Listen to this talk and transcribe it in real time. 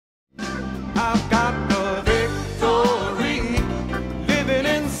I've got the victory living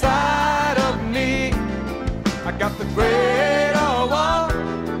inside of me. I got the greater one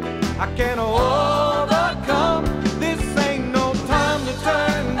I can overcome. This ain't no time to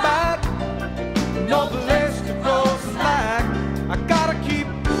turn back, no place to go slack. I gotta keep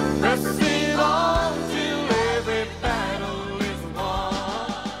pressing on till every battle is won.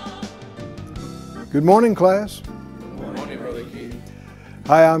 Good morning, class. Good morning, Brother Keith.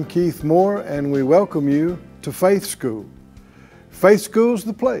 Hi, I'm Keith Moore, and we welcome you to Faith School. Faith School's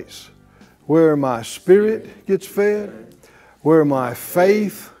the place where my spirit gets fed, where my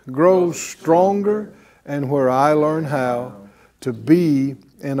faith grows stronger, and where I learn how to be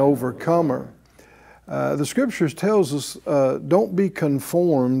an overcomer. The Scriptures tells us, don't be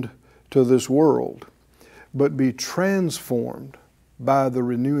conformed to this world, but be transformed by the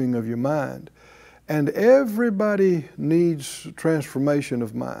renewing of your mind. And everybody needs transformation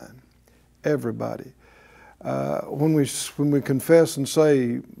of mind. Everybody. When we confess and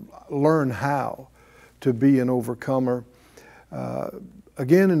say, learn how to be an overcomer,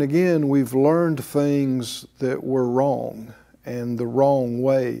 again and again we've learned things that were wrong and the wrong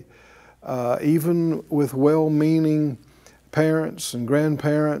way. Even with well-meaning parents and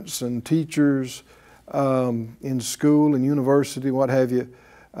grandparents and teachers in school and university, what have you,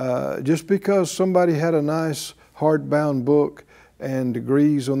 just because somebody had a nice hardbound book and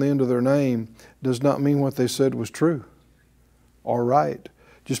degrees on the end of their name does not mean what they said was true or right.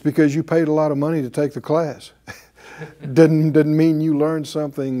 Just because you paid a lot of money to take the class doesn't mean you learned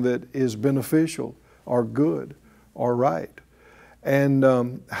something that is beneficial or good or right. And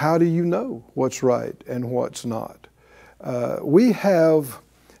how do you know what's right and what's not? We have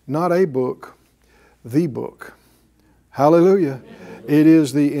not a book, the book. Hallelujah. It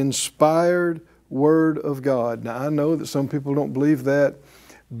is the inspired Word of God. Now, I know that some people don't believe that,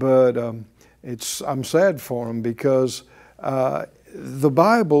 but I'm sad for them because the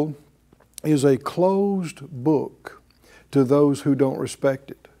Bible is a closed book to those who don't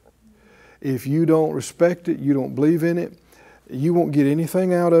respect it. If you don't respect it, you don't believe in it, you won't get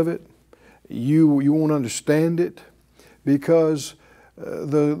anything out of it. You won't understand it because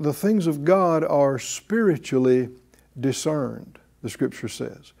the things of God are spiritually discerned, the Scripture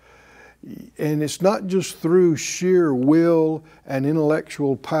says. And it's not just through sheer will and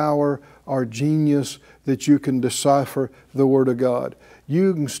intellectual power or genius that you can decipher the Word of God.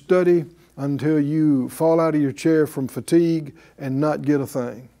 You can study until you fall out of your chair from fatigue and not get a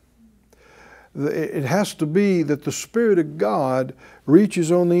thing. It has to be that the Spirit of God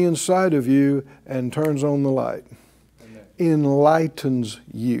reaches on the inside of you and turns on the light. Amen. Enlightens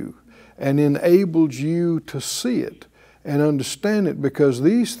you and enables you to see it and understand it, because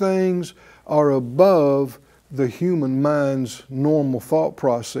these things are above the human mind's normal thought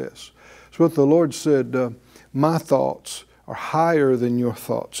process. It's what the Lord said, my thoughts are higher than your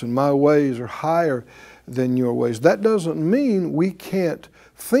thoughts and my ways are higher than your ways. That doesn't mean we can't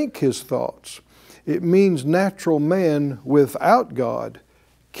think His thoughts. It means natural man without God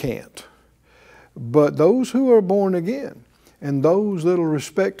can't. But those who are born again and those that will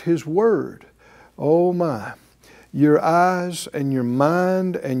respect His Word, oh my, your eyes and your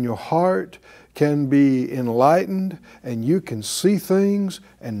mind and your heart can be enlightened, and you can see things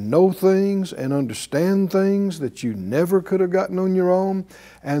and know things and understand things that you never could have gotten on your own.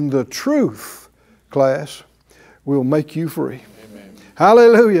 And the truth, class, will make you free. Amen.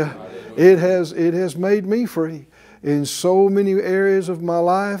 Hallelujah. Hallelujah. It has made me free in so many areas of my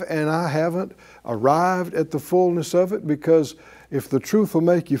life, and I haven't arrived at the fullness of it, because if the truth will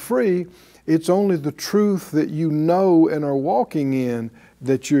make you free, it's only the truth that you know and are walking in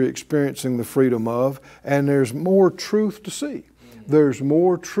that you're experiencing the freedom of, and there's more truth to see. There's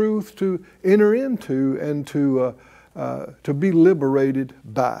more truth to enter into and to be liberated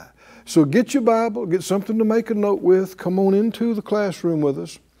by. So get your Bible, get something to make a note with, come on into the classroom with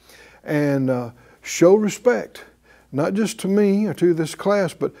us, and show respect, not just to me or to this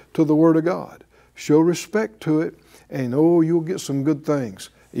class, but to the Word of God. Show respect to it, and oh, you'll get some good things,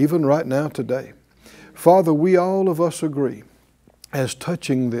 even right now today. Father, we all of us agree as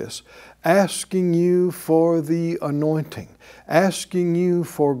touching this, asking you for the anointing, asking you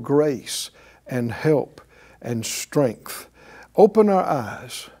for grace and help and strength. Open our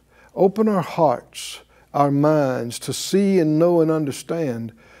eyes, open our hearts, our minds to see and know and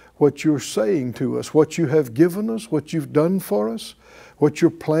understand what you're saying to us, what you have given us, what you've done for us, what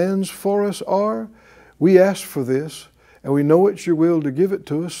your plans for us are. We ask for this, and we know it's your will to give it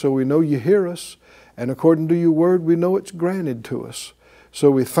to us, so we know you hear us, and according to your word, we know it's granted to us.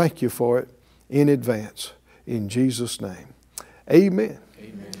 So we thank you for it in advance. In Jesus' name, amen.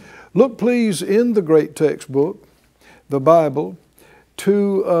 Amen. Look please in the great textbook, the Bible,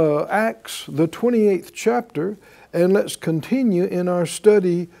 to Acts, the 28th chapter, and let's continue in our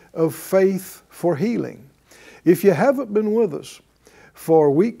study of faith for healing. If you haven't been with us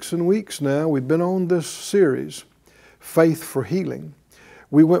for weeks and weeks now, we've been on this series, Faith for Healing.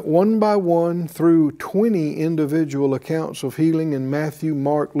 We went one by one through 20 individual accounts of healing in Matthew,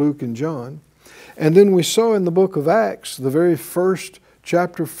 Mark, Luke, and John. And then we saw in the book of Acts, the very first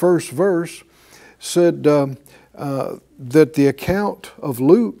chapter, first verse, said that the account of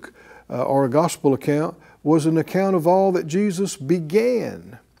Luke, or a gospel account, was an account of all that Jesus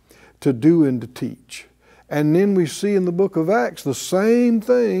began to do and to teach. And then we see in the book of Acts the same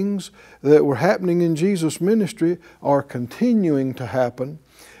things that were happening in Jesus' ministry are continuing to happen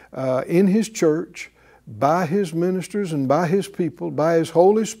in His church, by His ministers and by His people, by His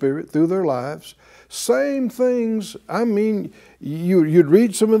Holy Spirit through their lives. Same things. I mean, you'd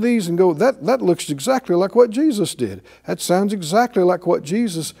read some of these and go, that looks exactly like what Jesus did. That sounds exactly like what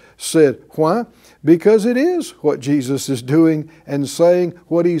Jesus said. Why? Because it is what Jesus is doing and saying,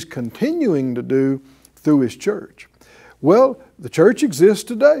 what He's continuing to do through His church. Well, the church exists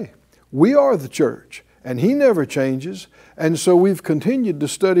today. We are the church, and He never changes. And so we've continued to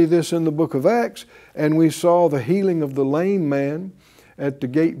study this in the book of Acts, and we saw the healing of the lame man at the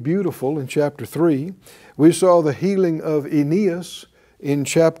Gate Beautiful in chapter 3. We saw the healing of Aeneas in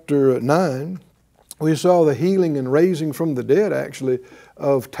chapter 9. We saw the healing and raising from the dead, actually,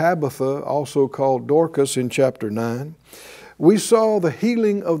 of Tabitha, also called Dorcas, in chapter 9. We saw the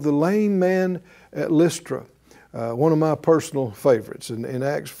healing of the lame man at Lystra, one of my personal favorites in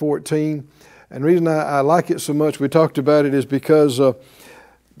Acts 14. And the reason I like it so much, we talked about it, is because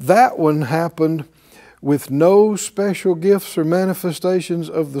that one happened with no special gifts or manifestations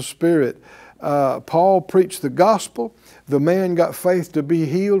of the Spirit. Paul preached the gospel. The man got faith to be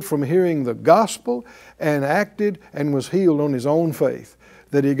healed from hearing the gospel, and acted and was healed on his own faith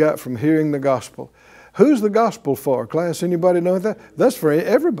that he got from hearing the gospel. Who's the gospel for, class? Anybody know that? That's for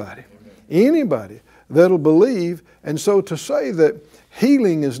everybody. Anybody that'll believe. And so to say that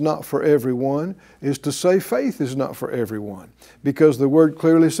healing is not for everyone is to say faith is not for everyone, because the Word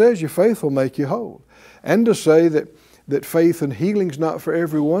clearly says your faith will make you whole. And to say that faith and healing's not for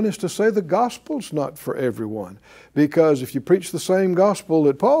everyone is to say the gospel's not for everyone. Because if you preach the same gospel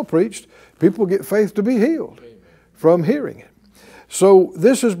that Paul preached, people get faith to be healed from hearing it. So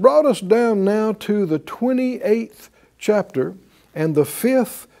this has brought us down now to the 28th chapter and the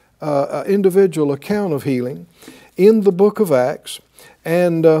 5th individual account of healing in the book of Acts.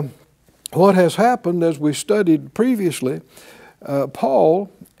 And what has happened, as we studied previously,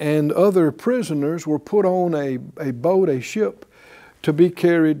 Paul and other prisoners were put on a boat, a ship, to be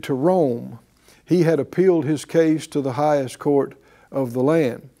carried to Rome. He had appealed his case to the highest court of the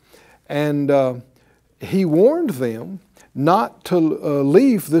land. And he warned them not to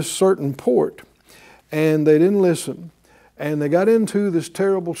leave this certain port. And they didn't listen. And they got into this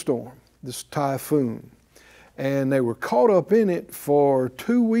terrible storm, this typhoon. And they were caught up in it for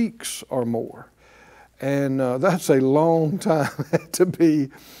 2 weeks or more. And that's a long time to be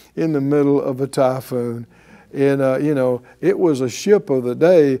in the middle of a typhoon. And, you know, it was a ship of the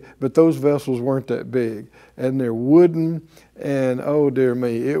day, but those vessels weren't that big. And they're wooden, and oh dear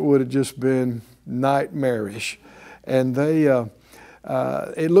me, it would have just been nightmarish. And they,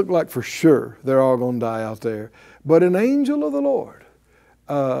 it looked like for sure they're all going to die out there. But an angel of the Lord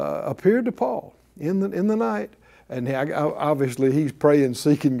appeared to Paul in the night. And obviously he's praying,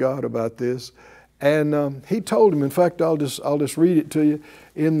 seeking God about this. And he told him, in fact, I'll just read it to you.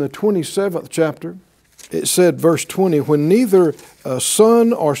 In the 27th chapter, it said, verse 20, when neither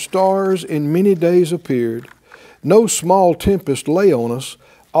sun or stars in many days appeared, no small tempest lay on us,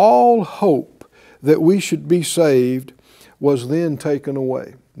 all hope that we should be saved was then taken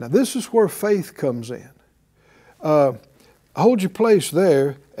away. Now this is where faith comes in. Hold your place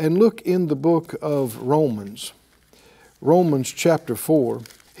there and look in the book of Romans. Romans chapter 4.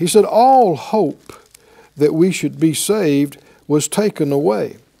 He said, all hope that we should be saved was taken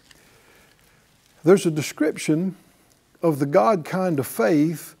away. There's a description of the God kind of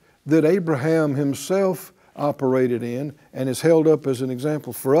faith that Abraham himself operated in and is held up as an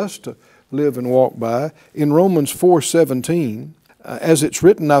example for us to live and walk by. In Romans 4:17, as it's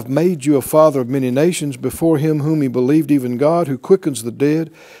written, I've made you a father of many nations before him whom he believed, even God, who quickens the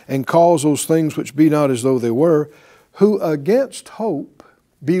dead and calls those things which be not as though they were, who against hope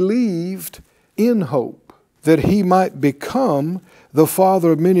believed in hope, that he might become the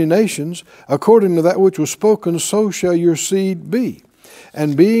father of many nations, according to that which was spoken, so shall your seed be.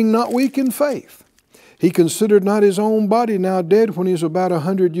 And being not weak in faith, He considered not his own body now dead when he was about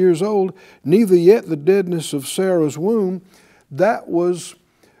 100 years old, neither yet the deadness of Sarah's womb. That was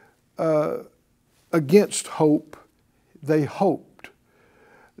against hope. They hoped.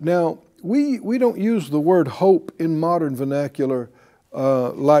 Now, we don't use the word hope in modern vernacular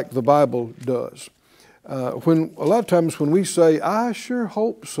like the Bible does. A lot of times when we say, I sure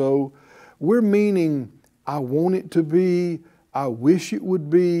hope so, we're meaning I want it to be, I wish it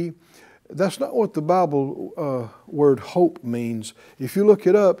would be. That's not what the Bible word hope means. If you look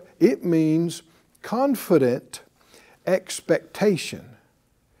it up, it means confident expectation.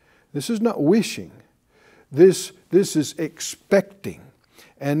 This is not wishing. This is expecting.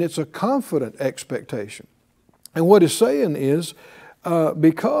 And it's a confident expectation. And what it's saying is,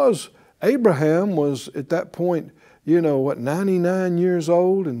 because Abraham was at that point, 99 years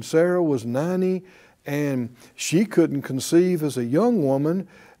old, and Sarah was 90, and she couldn't conceive as a young woman,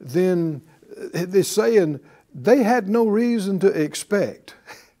 then they're saying they had no reason to expect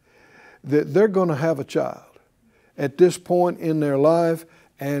that they're going to have a child at this point in their life,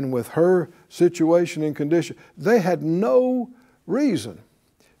 and with her situation and condition, they had no reason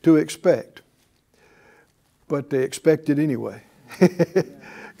to expect. But they expected anyway.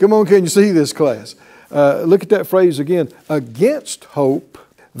 Come on, can you see this, class? Look at that phrase again. Against hope,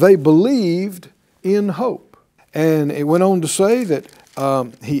 they believed in hope. And it went on to say that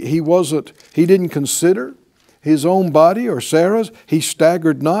he didn't consider his own body or Sarah's. He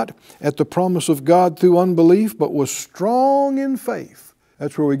staggered not at the promise of God through unbelief, but was strong in faith.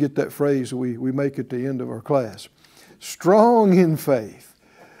 That's where we get that phrase we make at the end of our class. Strong in faith,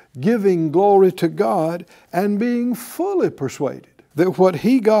 giving glory to God, and being fully persuaded that what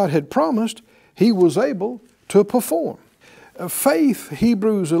God had promised, he was able to perform. Faith,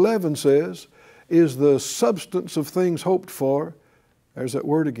 Hebrews 11 says, is the substance of things hoped for. There's that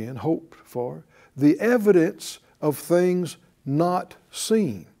word again, hoped for. The evidence of things not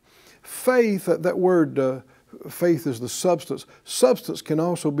seen. Faith, that word faith is the substance. Substance can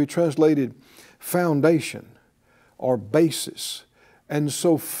also be translated foundation or basis. And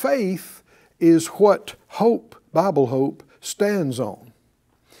so faith is what hope, Bible hope, stands on.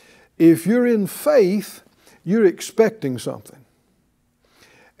 If you're in faith, you're expecting something.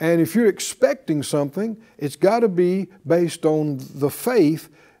 And if you're expecting something, it's got to be based on the faith.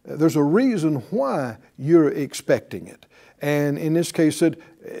 There's a reason why you're expecting it. And in this case said,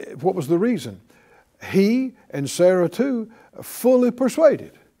 what was the reason? He and Sarah too, fully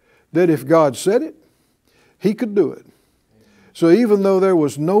persuaded that if God said it, he could do it. So even though there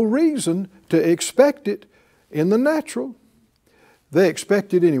was no reason to expect it in the natural, they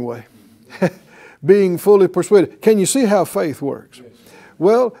expected anyway, being fully persuaded. Can you see how faith works? Yes.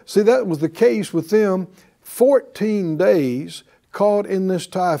 Well, see, that was the case with them. 14 days caught in this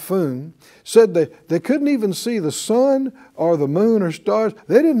typhoon. Said they couldn't even see the sun or the moon or stars.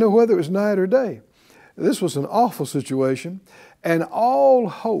 They didn't know whether it was night or day. This was an awful situation. And all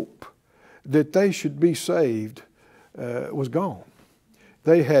hope that they should be saved was gone.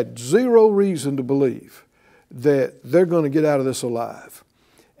 They had zero reason to believe that they're going to get out of this alive.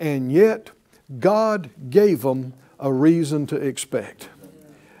 And yet, God gave them a reason to expect.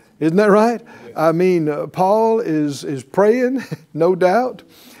 Isn't that right? I mean, Paul is praying, no doubt,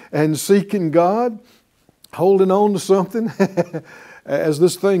 and seeking God, holding on to something as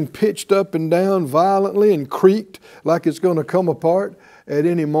this thing pitched up and down violently and creaked like it's going to come apart at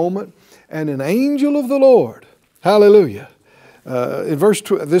any moment. And an angel of the Lord, hallelujah, in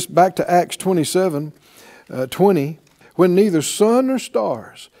this back to Acts 27, 20, when neither sun nor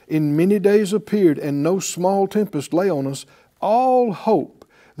stars in many days appeared, and no small tempest lay on us, all hope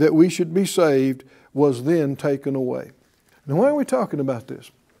that we should be saved was then taken away. Now, why are we talking about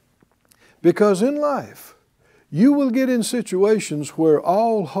this? Because in life, you will get in situations where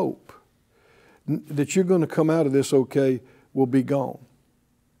all hope that you're going to come out of this okay will be gone.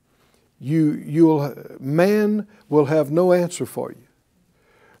 Man will have no answer for you.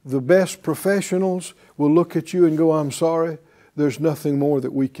 The best professionals will look at you and go, I'm sorry, there's nothing more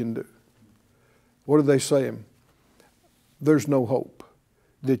that we can do. What are they saying? There's no hope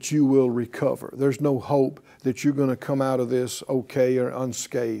that you will recover. There's no hope that you're going to come out of this okay or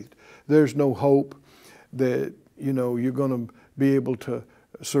unscathed. There's no hope that you're going to be able to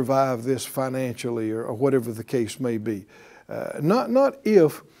survive this financially or whatever the case may be. Not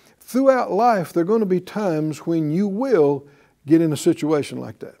if. Throughout life, there are going to be times when you will get in a situation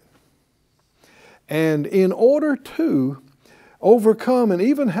like that. And in order to overcome and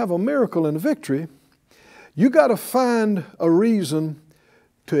even have a miracle and a victory, you got to find a reason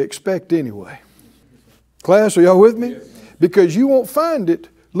to expect anyway. Class, are y'all with me? Because you won't find it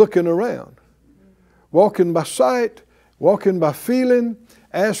looking around. walking by sight, walking by feeling,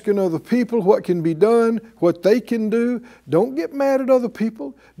 asking other people what can be done, what they can do. Don't get mad at other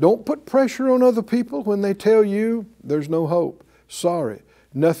people. Don't put pressure on other people when they tell you there's no hope. Sorry,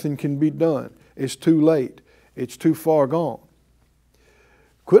 nothing can be done. It's too late. It's too far gone.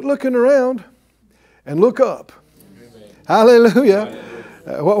 Quit looking around and look up. Amen. Hallelujah.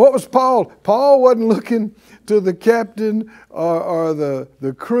 What was Paul? Paul wasn't looking to the captain or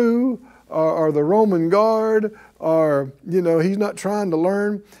the crew or the Roman guard, or, he's not trying to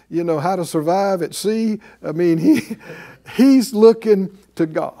learn, how to survive at sea. I mean, he's looking to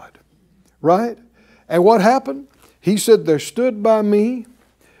God, right? And what happened? He said, there stood by me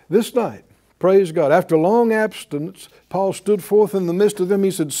this night, praise God. After long abstinence, Paul stood forth in the midst of them.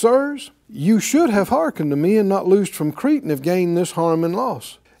 He said, sirs, you should have hearkened to me and not loosed from Crete and have gained this harm and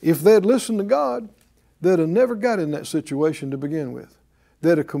loss. If they'd listened to God, they'd have never got in that situation to begin with.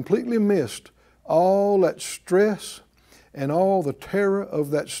 They'd have completely missed all that stress and all the terror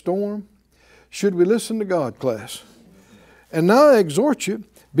of that storm. Should we listen to God, class? And now I exhort you,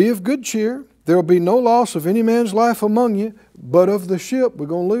 be of good cheer. There will be no loss of any man's life among you, but of the ship. We're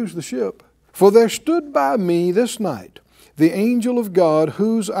going to lose the ship. For there stood by me this night the angel of God,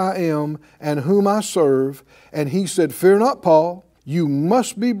 whose I am and whom I serve. And he said, fear not, Paul. You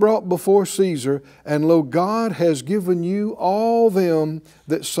must be brought before Caesar, and lo, God has given you all them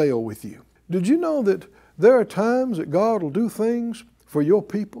that sail with you. Did you know that there are times that God will do things for your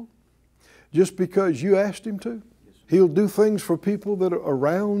people just because you asked Him to? He'll do things for people that are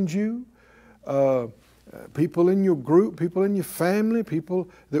around you, people in your group, people in your family, people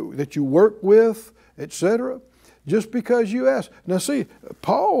that you work with, etc., just because you asked. Now see,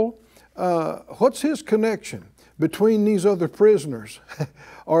 Paul, what's his connection between these other prisoners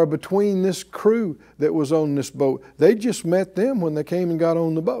or between this crew that was on this boat? They just met them when they came and got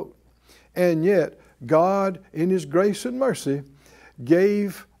on the boat. And yet, God, in His grace and mercy,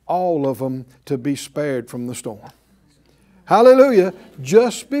 gave all of them to be spared from the storm. Hallelujah.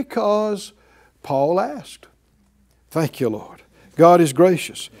 Just because Paul asked. Thank you, Lord. God is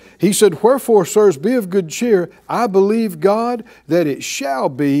gracious. He said, wherefore, sirs, be of good cheer. I believe God that it shall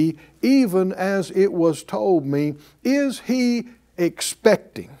be even as it was told me. Is He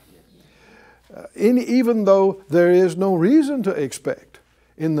expecting? Even though there is no reason to expect.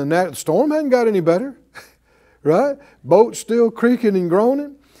 In the storm hadn't got any better, right? Boat still creaking and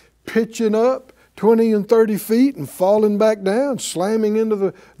groaning, pitching up 20 and 30 feet and falling back down, slamming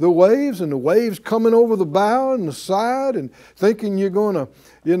into the waves, and the waves coming over the bow and the side, and thinking you're going to,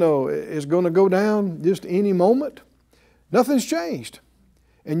 it's going to go down just any moment. Nothing's changed,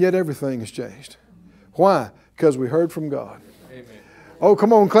 and yet everything has changed. Why? Because we heard from God. Amen. Oh,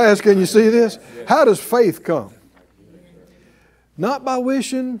 come on, class, can you see this? How does faith come? Not by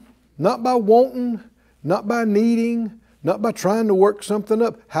wishing, not by wanting, not by needing, not by trying to work something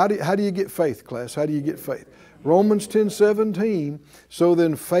up. How do you get faith, class? How do you get faith? Romans 10:17. So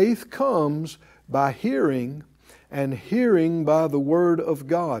then faith comes by hearing, and hearing by the Word of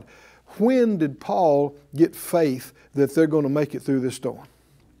God. When did Paul get faith that they're going to make it through this storm?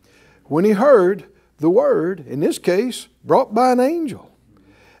 When he heard the Word, in this case, brought by an angel.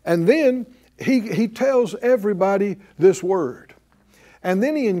 And then he tells everybody this Word. And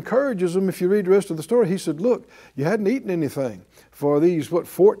then he encourages them. If you read the rest of the story, he said, look, you hadn't eaten anything for these,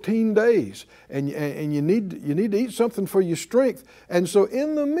 14 days. And you need to eat something for your strength. And so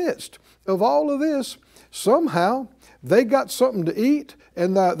in the midst of all of this, somehow they got something to eat,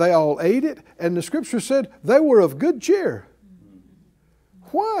 and they all ate it. And the Scripture said they were of good cheer.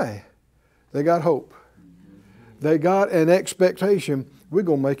 Why? They got hope. They got an expectation. We're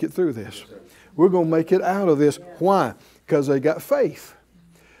going to make it through this. We're going to make it out of this. Why? Because they got faith.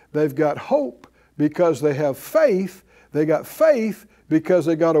 They've got hope because they have faith. They got faith because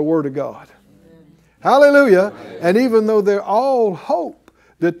they got a Word of God. Hallelujah. And even though they're all hope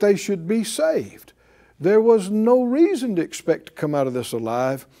that they should be saved, there was no reason to expect to come out of this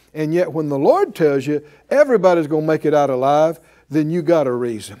alive. And yet when the Lord tells you everybody's going to make it out alive, then you got a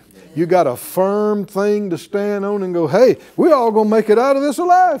reason. You got a firm thing to stand on and go, hey, we're all going to make it out of this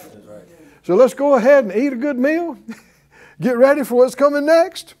alive. So let's go ahead and eat a good meal. Get ready for what's coming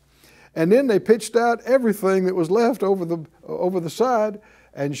next. And then they pitched out everything that was left over the side.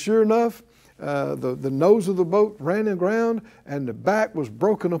 And sure enough, the nose of the boat ran aground, and the back was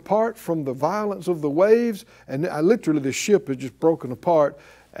broken apart from the violence of the waves. And literally the ship had just broken apart.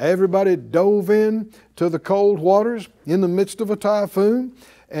 Everybody dove in to the cold waters in the midst of a typhoon.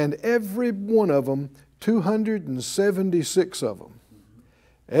 And every one of them, 276 of them,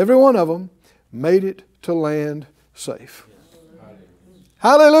 every one of them made it to land safe.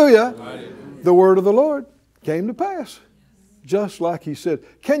 Hallelujah. Hallelujah. The word of the Lord came to pass. Just like he said.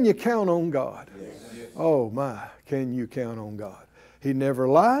 Can you count on God? Yes. Oh my, can you count on God? He never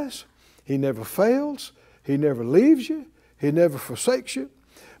lies. He never fails. He never leaves you. He never forsakes you.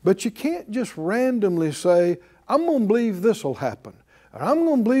 But you can't just randomly say, I'm going to believe this will happen. Or I'm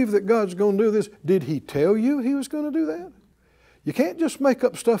going to believe that God's going to do this. Did He tell you He was going to do that? You can't just make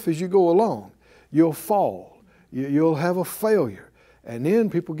up stuff as you go along. You'll fall. You'll have a failure. And then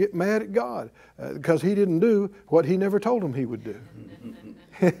people get mad at God because He didn't do what He never told them He would do.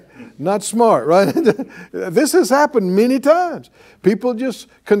 Not smart, right? This has happened many times. People just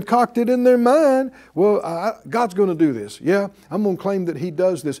concocted in their mind, well, God's going to do this. Yeah, I'm going to claim that He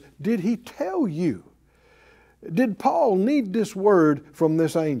does this. Did He tell you? Did Paul need this word from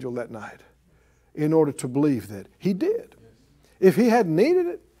this angel that night in order to believe that? He did. If he hadn't needed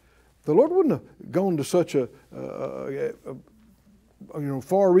it, the Lord wouldn't have gone to such a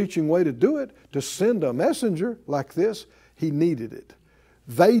far-reaching way to do it, to send a messenger like this. He needed it.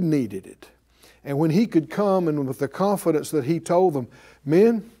 They needed it. And when he could come and with the confidence that he told them,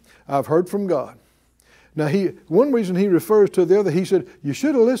 men, I've heard from God. Now, one reason he refers to the other, he said, you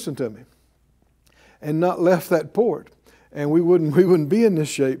should have listened to me and not left that port. And we wouldn't be in this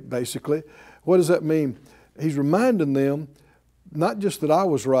shape, basically. What does that mean? He's reminding them, not just that I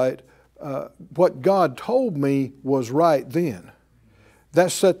was right, what God told me was right then.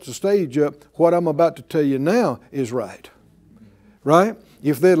 That sets the stage up. What I'm about to tell you now is right. Right?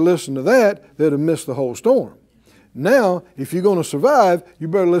 If they'd listened to that, they'd have missed the whole storm. Now, if you're going to survive, you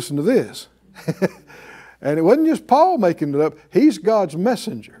better listen to this. And it wasn't just Paul making it up. He's God's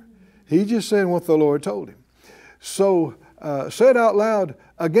messenger. He's just saying what the Lord told him. So, said out loud,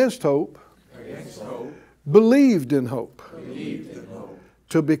 against hope, believed in hope,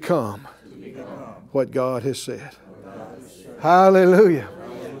 to become what God has said. Hallelujah.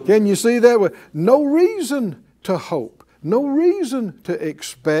 Can you see that? No reason to hope. No reason to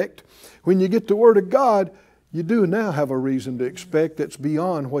expect. When you get the Word of God, you do now have a reason to expect that's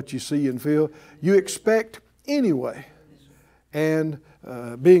beyond what you see and feel. You expect anyway. And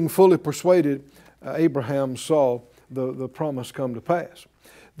being fully persuaded, Abraham saw the promise come to pass.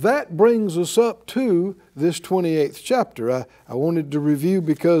 That brings us up to this 28th chapter. I wanted to review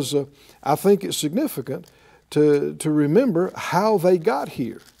because I think it's significant to remember how they got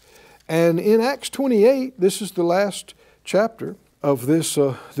here. And in Acts 28, this is the last chapter of this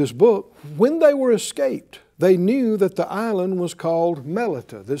book. When they were escaped, they knew that the island was called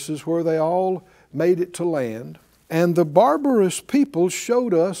Melita. This is where they all made it to land. And the barbarous people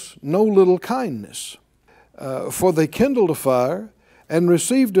showed us no little kindness, for they kindled a fire and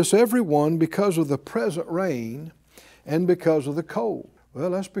received us every one because of the present rain and because of the cold.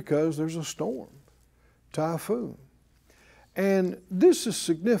 Well, that's because there's a storm, typhoon. And this is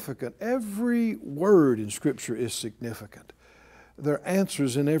significant. Every word in Scripture is significant. There are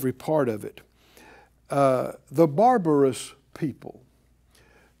answers in every part of it. The barbarous people.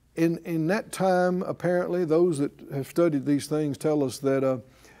 In that time, apparently, those that have studied these things tell us that,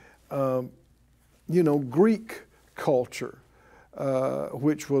 Greek culture,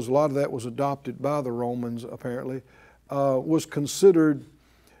 which was a lot of that was adopted by the Romans, apparently, was considered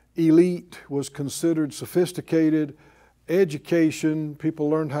elite, was considered sophisticated. Education, people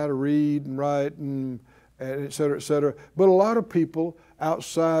learned how to read and write and et cetera, et cetera. But a lot of people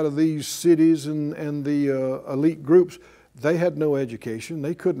outside of these cities and the elite groups, they had no education.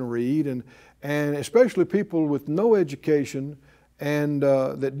 They couldn't read. And especially people with no education and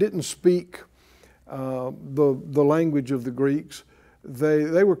that didn't speak the language of the Greeks,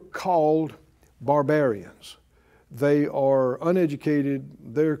 they were called barbarians. They are uneducated,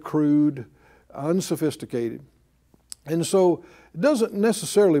 they're crude, unsophisticated. And so it doesn't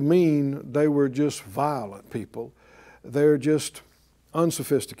necessarily mean they were just violent people. They're just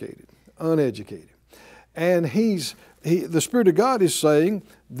unsophisticated, uneducated. And the Spirit of God is saying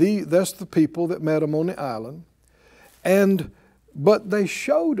that's the people that met him on the island. But they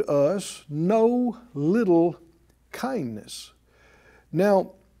showed us no little kindness.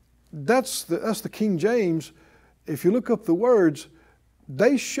 Now, that's the King James. If you look up the words,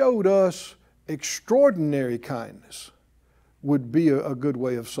 they showed us extraordinary kindness would be a good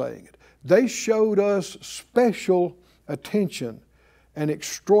way of saying it. They showed us special attention and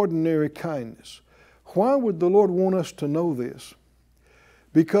extraordinary kindness. Why would the Lord want us to know this?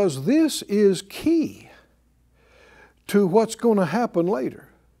 Because this is key to what's going to happen later.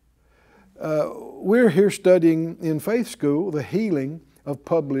 We're here studying in faith school the healing of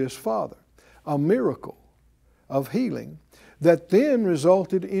Publius' father, a miracle of healing that then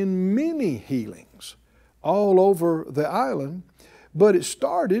resulted in many healings all over the island. But it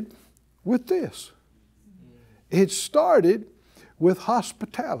started with this. It started with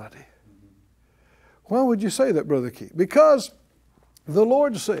hospitality. Why would you say that, Brother Keith? Because the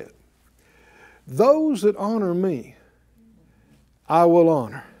Lord said, those that honor me, I will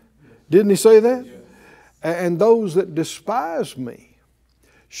honor. Didn't He say that? Yes. And those that despise me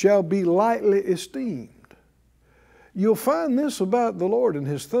shall be lightly esteemed. You'll find this about the Lord and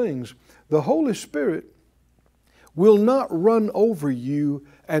His things. The Holy Spirit will not run over you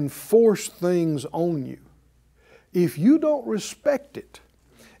and force things on you. If you don't respect it,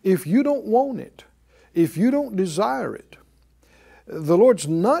 if you don't want it, if you don't desire it, the Lord's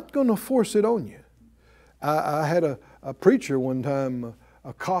not going to force it on you. I had a preacher one time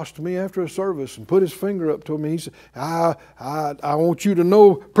accost me after a service and put his finger up to me. He said, I want you to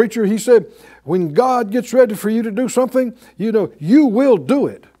know, preacher, he said, when God gets ready for you to do something, you know, you will do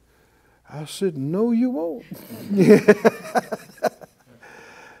it. I said, no, you won't.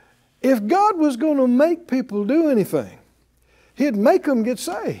 If God was going to make people do anything, He'd make them get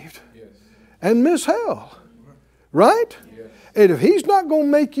saved and miss hell. Right? Yes. And if He's not going to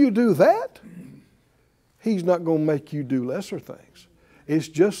make you do that, He's not going to make you do lesser things. It's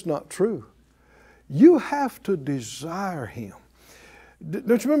just not true. You have to desire Him.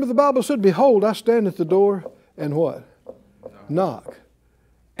 Don't you remember the Bible said, behold, I stand at the door and what? Knock.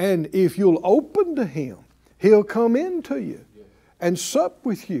 And if you'll open to Him, He'll come into you and sup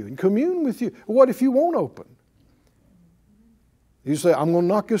with you and commune with you. What if you won't open? You say, I'm going to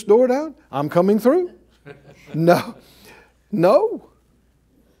knock this door down. I'm coming through. No. No.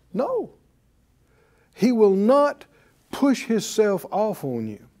 No. He will not push Himself off on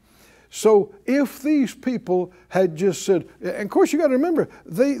you. So if these people had just said, and of course you got to remember,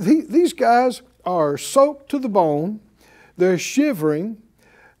 these guys are soaked to the bone. They're shivering.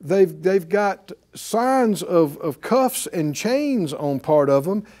 They've got signs of cuffs and chains on part of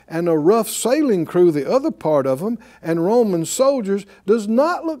them, and a rough sailing crew the other part of them, and Roman soldiers. Does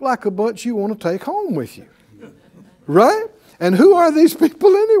not look like a bunch you want to take home with you. Right? And who are these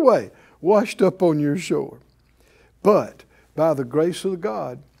people anyway? Washed up on your shore. But by the grace of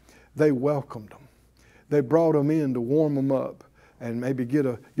God, they welcomed them. They brought them in to warm them up and maybe get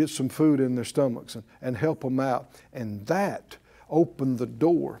some food in their stomachs and help them out. And that opened the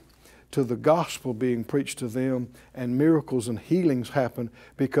door to the gospel being preached to them, and miracles and healings happen,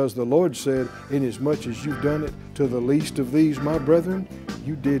 because the Lord said, inasmuch as you've done it to the least of these, my brethren,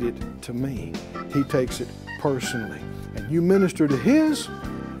 you did it to me. He takes it personally. And you minister to His,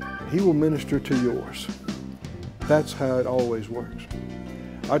 He will minister to yours. That's how it always works.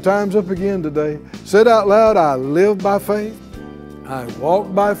 Our time's up again today. Said out loud, I live by faith. I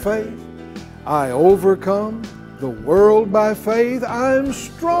walk by faith. I overcome the world by faith. I'm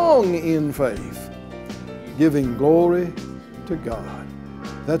strong in faith, giving glory to God.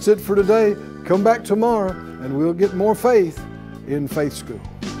 That's it for today. Come back tomorrow and we'll get more faith in Faith School.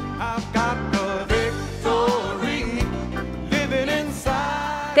 I've got the victory living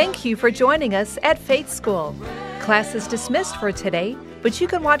inside. Thank you for joining us at Faith School. Class is dismissed for today, but you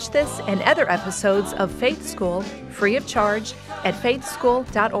can watch this and other episodes of Faith School free of charge at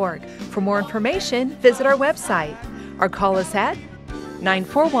faithschool.org. For more information, visit our website or call us at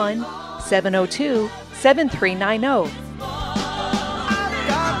 941-702-7390.